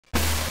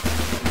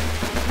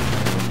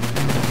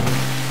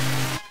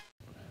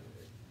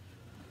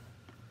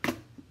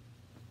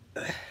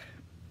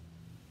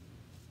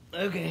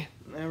Okay,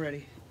 I'm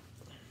ready.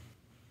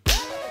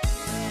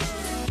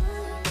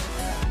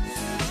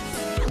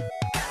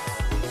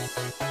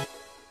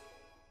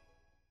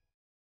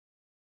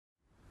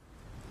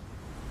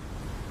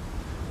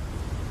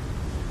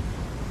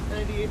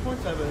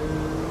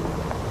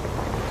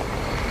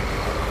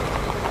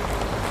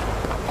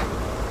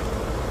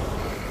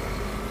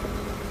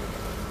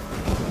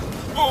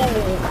 Oh,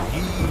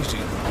 easy.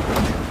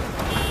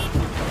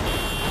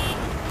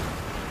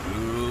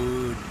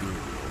 Good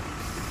girl.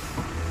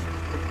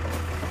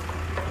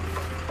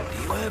 Do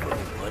you ever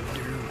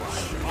wonder why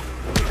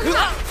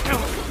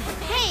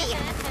Hey!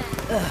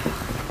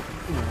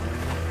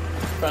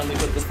 Finally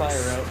put the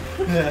fire out.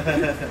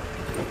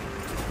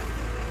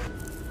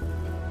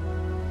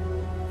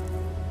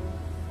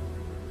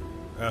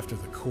 After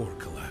the core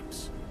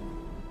collapse,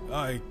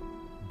 I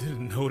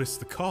didn't notice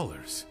the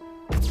collars.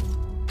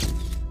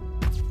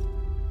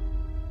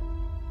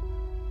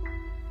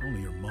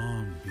 Only your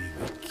mom being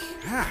a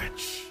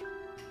catch.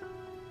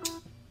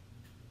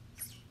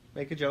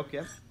 Make a joke,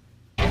 yeah.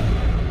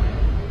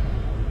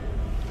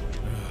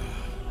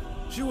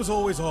 She was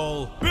always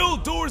all,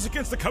 build doors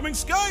against the coming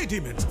sky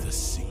demons. The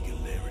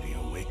singularity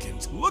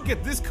awakens. Look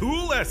at this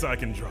cool S I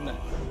can draw. No.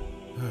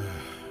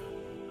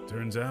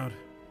 Turns out,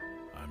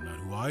 I'm not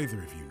who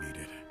either of you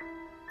needed.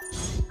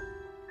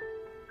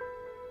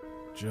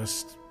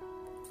 Just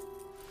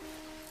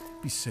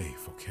be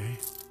safe, okay?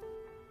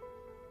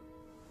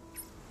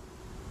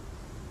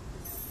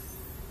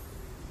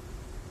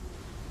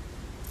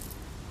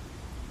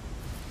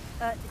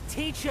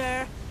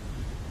 Teacher,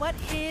 what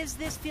is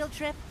this field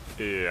trip?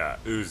 Yeah,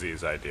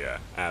 Uzi's idea.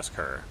 Ask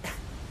her.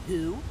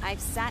 Who? I've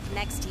sat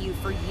next to you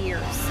for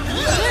years.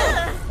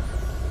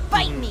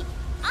 Bite me!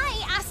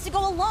 I asked to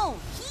go alone.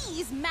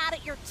 He's mad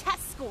at your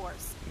test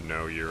scores.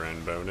 No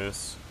year-end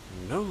bonus,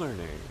 no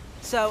learning.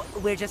 So,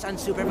 we're just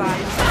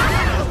unsupervised?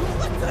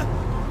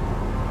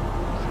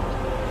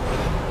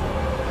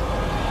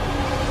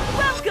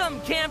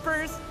 Welcome,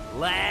 campers!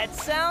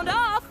 Let's sound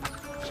off!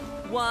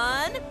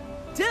 1,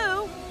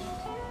 2...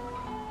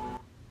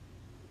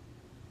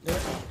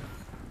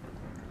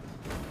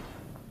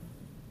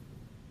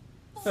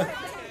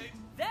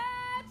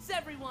 That's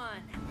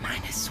everyone!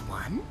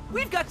 -1?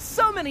 We've got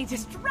so many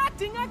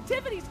distracting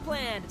activities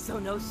planned, so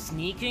no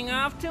sneaking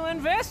off to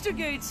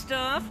investigate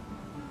stuff.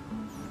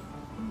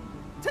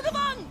 To the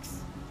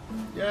bunks!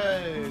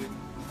 Yay!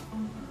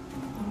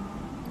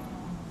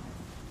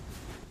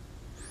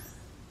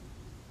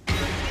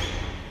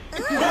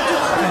 You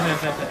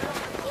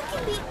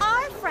can be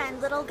our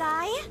friend, little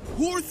guy.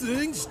 Poor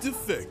thing's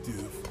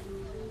defective.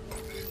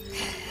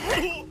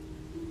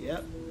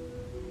 Yep.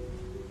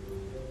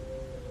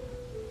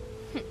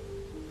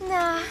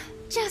 Nah,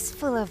 just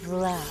full of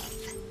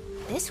love.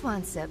 This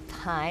one's a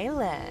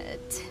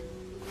pilot.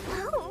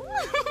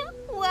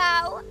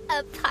 Wow,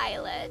 a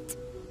pilot.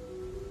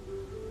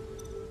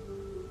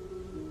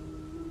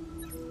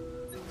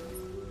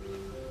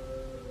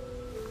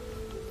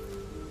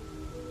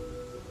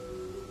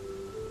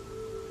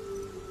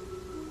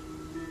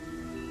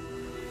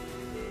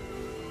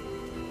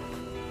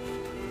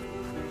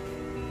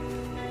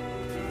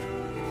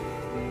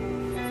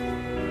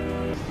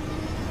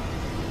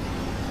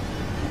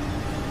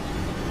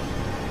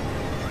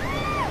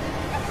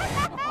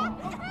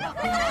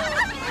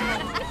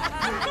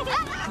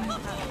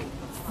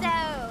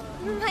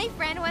 My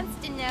friend wants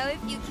to know if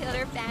you killed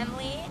her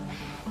family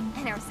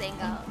and are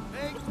single.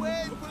 Make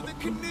way for the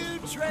canoe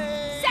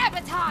train!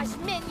 Sabotage,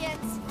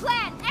 minions!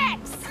 Plan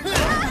X!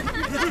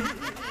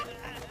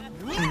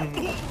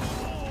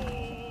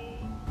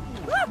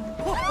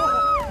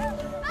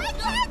 I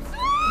can't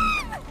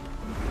swim!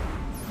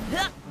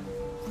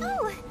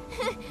 Oh,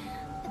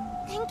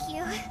 thank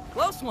you.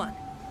 Close one.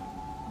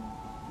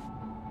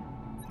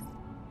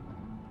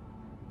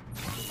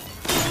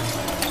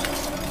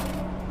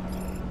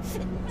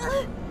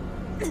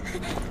 A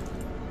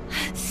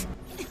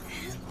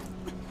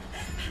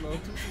little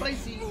too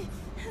spicy.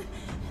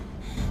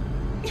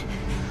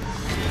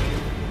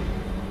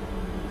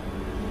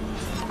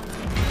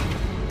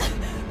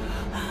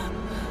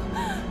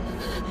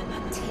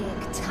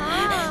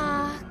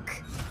 Tick-tock.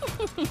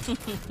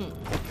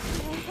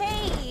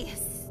 Hey,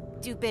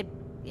 stupid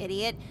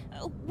idiot.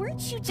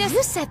 Weren't you just...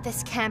 You said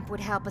this camp would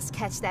help us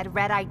catch that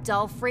red-eyed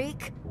doll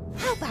freak.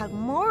 How about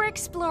more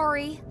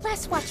explory,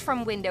 less watch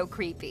from window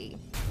creepy?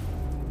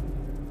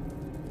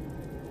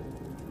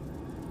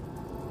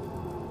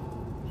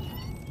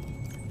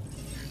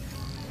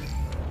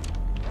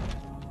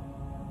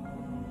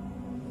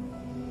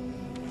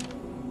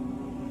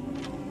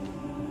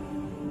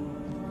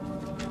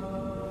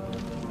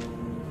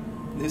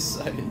 This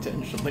side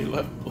intentionally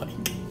left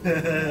blank.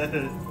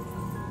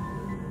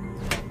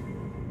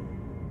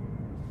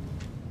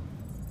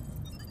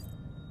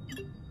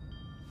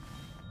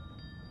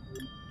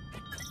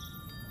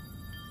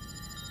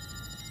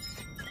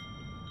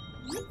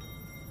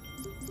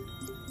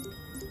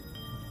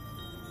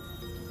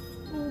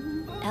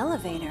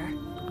 Elevator.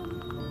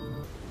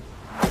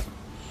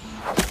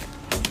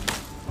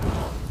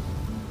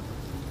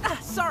 Ah,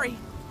 sorry.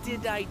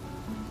 Did I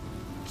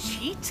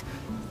cheat?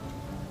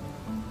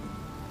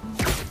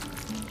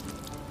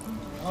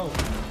 Oh.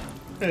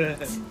 We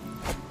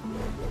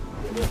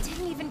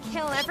didn't even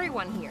kill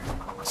everyone here.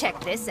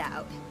 Check this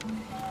out.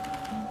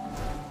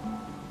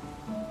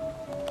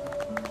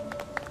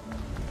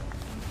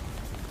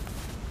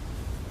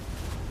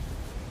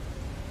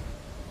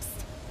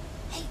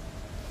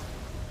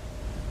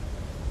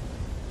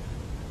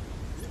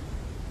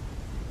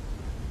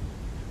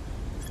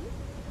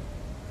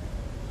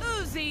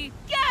 Uzi,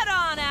 get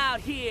on out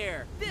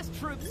here! This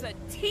troop's a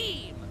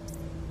team!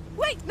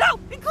 Wait, no!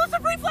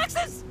 Inclusive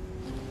reflexes!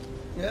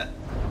 Yeah.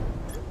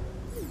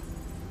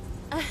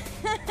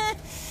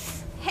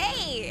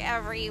 Hey,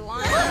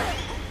 everyone.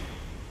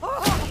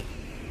 Oh!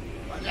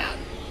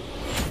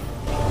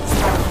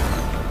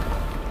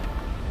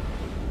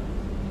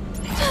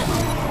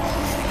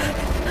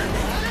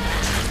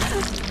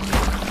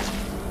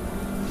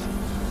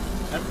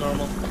 That's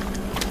normal.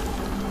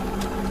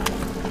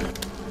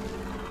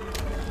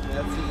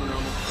 That's super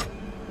normal.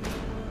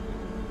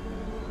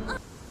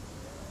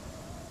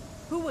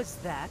 Who was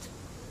that?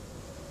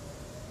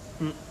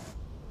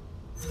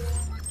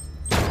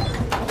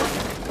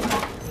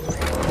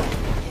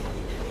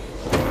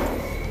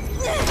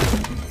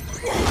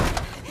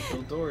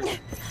 Build doors.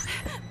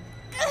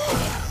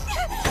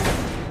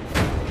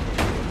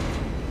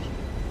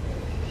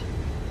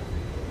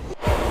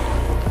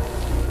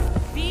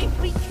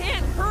 We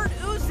can't hurt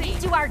Uzi!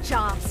 Do our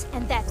jobs,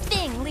 and that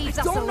thing leaves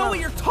us alone. Don't know what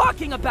you're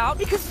talking about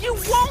because you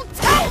won't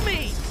tell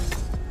me!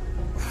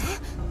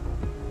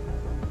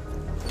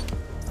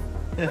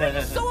 What are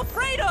you so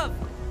afraid of?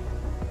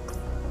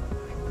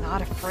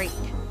 Not afraid.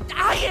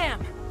 I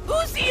am!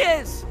 Uzi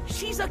is!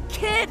 She's a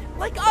kid,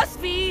 like us,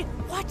 V!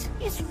 What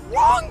is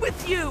wrong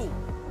with you?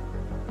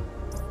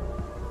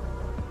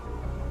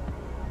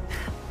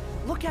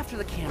 Look after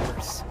the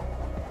campers.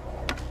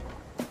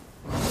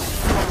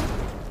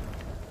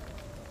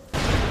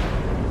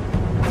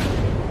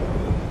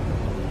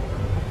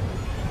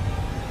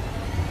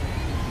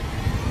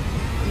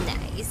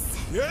 Nice.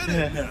 Get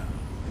it now.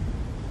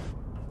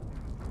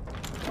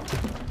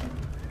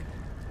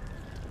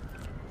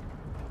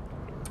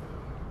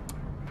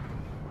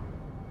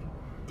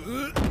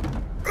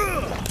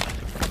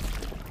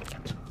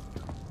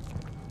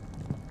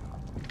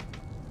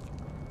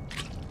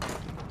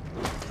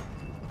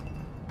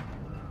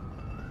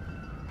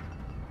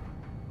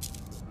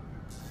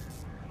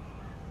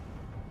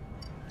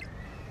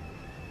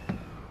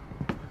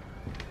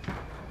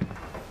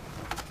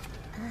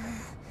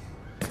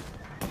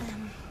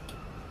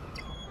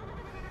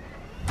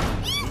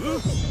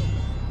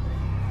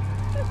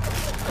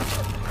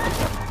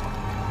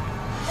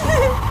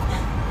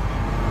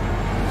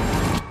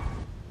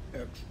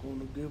 That's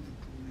gonna give it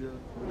to you.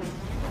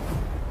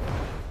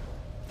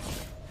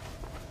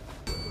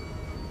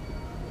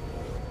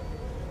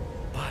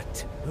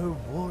 But her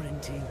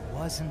warranty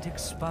wasn't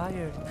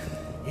expired.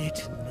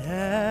 It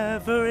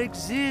never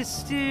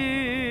existed.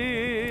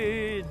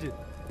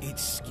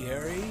 It's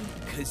scary,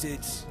 cause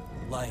it's,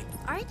 like,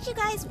 Aren't you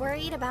guys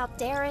worried about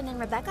Darren and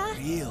Rebecca?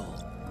 real.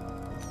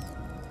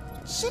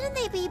 Shouldn't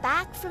they be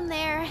back from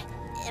their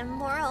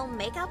immoral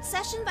makeout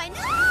session by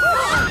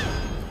now?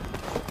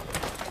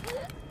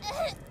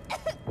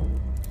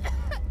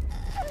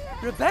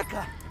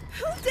 Rebecca!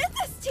 Who did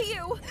this to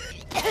you?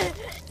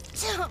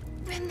 Don't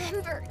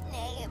remember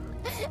name.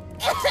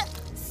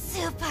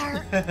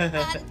 Super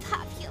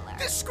unpopular.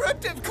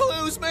 Descriptive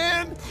clues,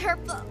 man!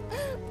 Purple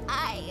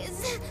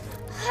eyes.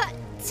 Hot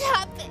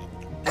topic.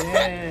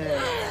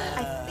 Damn.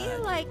 I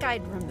feel like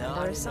I'd Not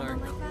remember in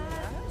someone our like that.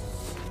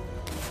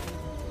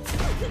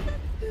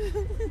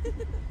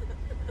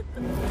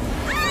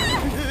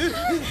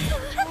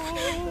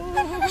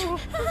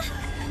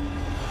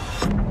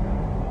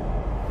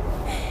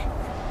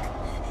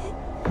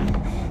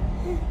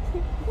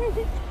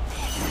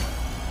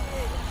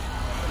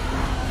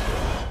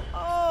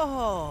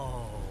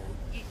 Oh,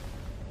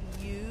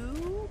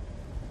 you?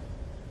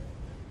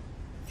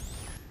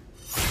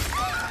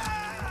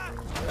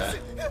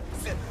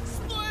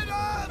 Split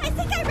up! I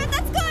think I read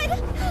that's good.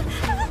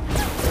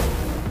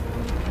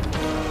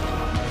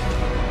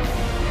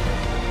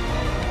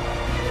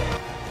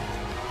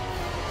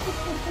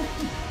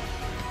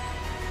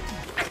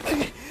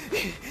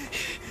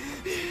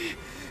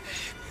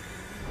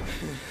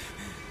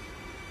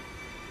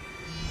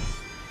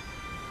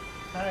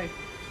 Hi.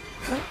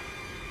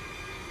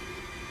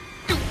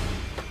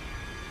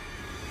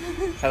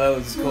 Hello,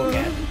 this is Cool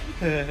Cat.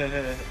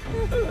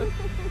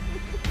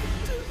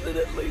 Does it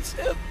at least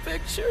have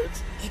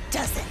pictures? It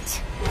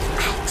doesn't.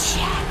 I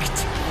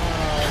checked.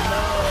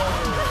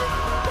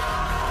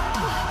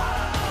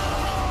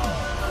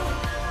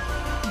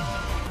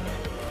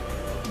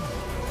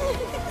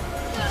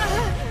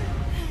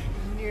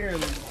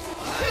 Nearly.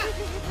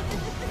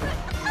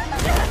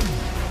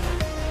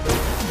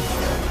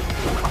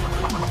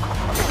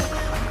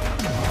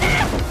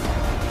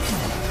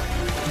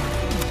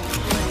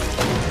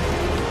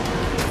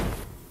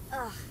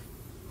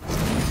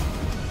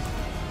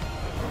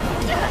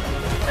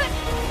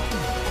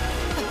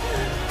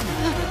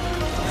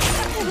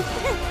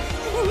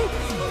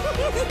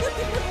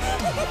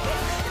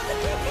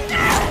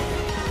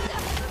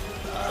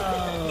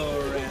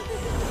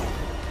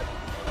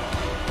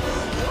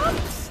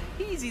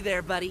 Easy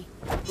there, buddy.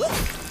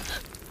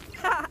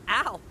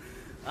 Ow!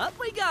 Up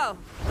we go.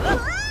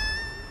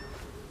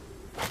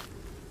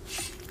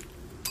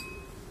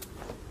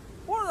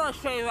 What did I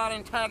say about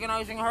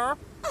antagonizing her?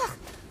 Ugh,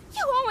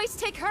 you always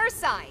take her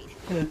side.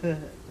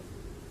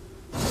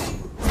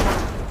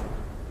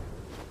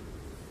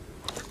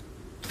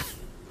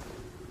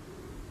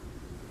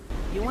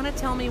 You want to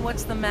tell me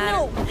what's the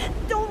matter? No,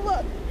 don't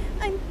look.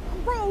 I'm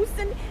gross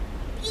and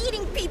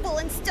eating people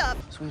and stuff.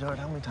 Sweetheart,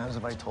 how many times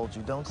have I told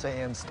you don't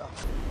say and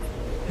stuff?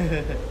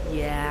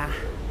 Yeah,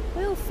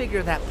 we'll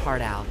figure that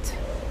part out.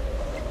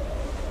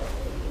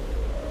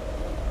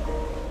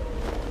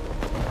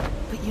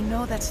 But you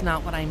know that's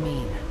not what I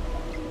mean.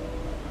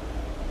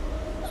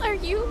 Are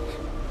you,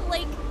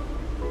 like,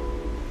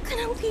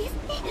 gonna leave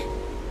me?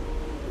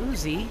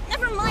 Uzi,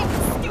 Never mind,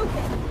 it's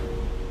stupid.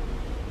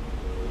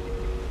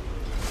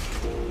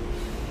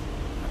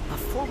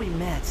 before we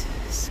met,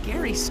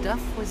 scary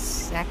stuff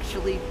was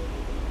actually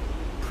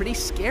pretty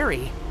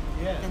scary.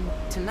 Yeah.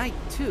 And tonight,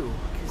 too,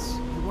 because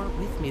you weren't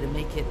with me to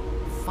make it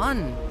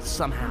fun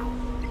somehow.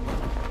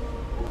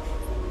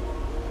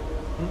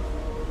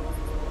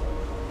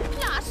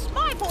 Plus,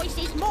 my voice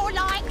is more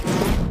like...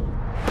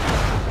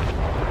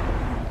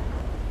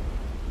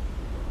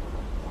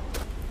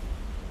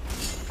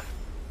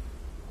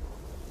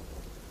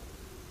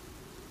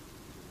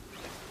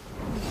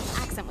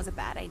 Accent was a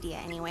bad idea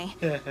anyway.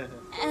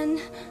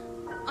 And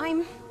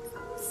I'm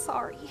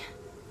sorry.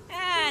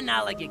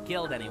 Not like you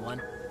killed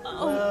anyone.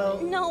 Oh,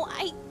 no,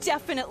 I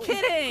definitely...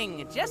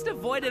 Kidding! Just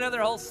avoid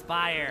another whole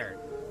spire.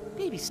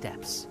 Baby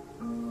steps.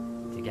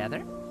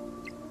 Together?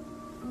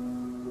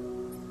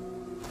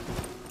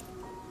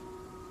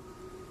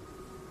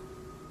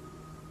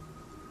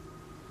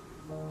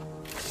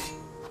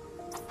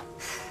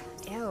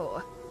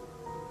 Ew.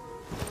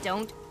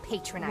 Don't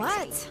patronize me.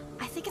 What?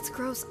 I think it's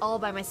gross all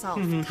by myself.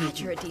 God,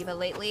 you're a diva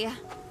lately.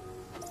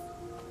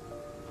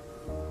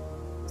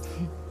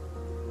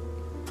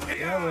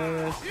 Yeah, well,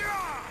 this is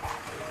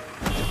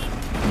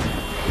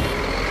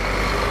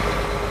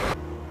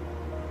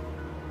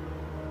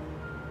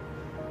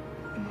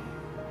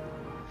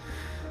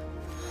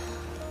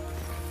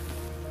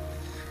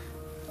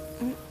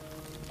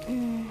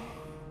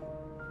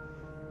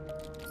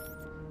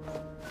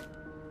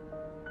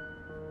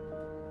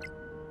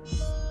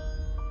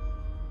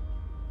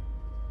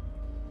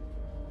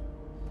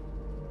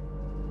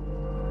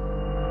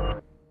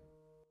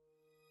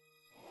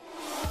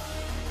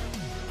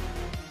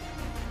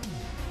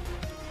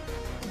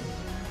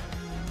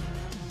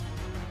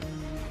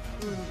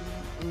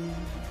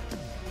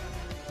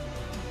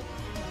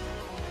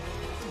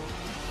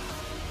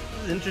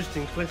an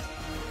interesting twist.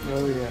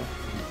 Oh yeah.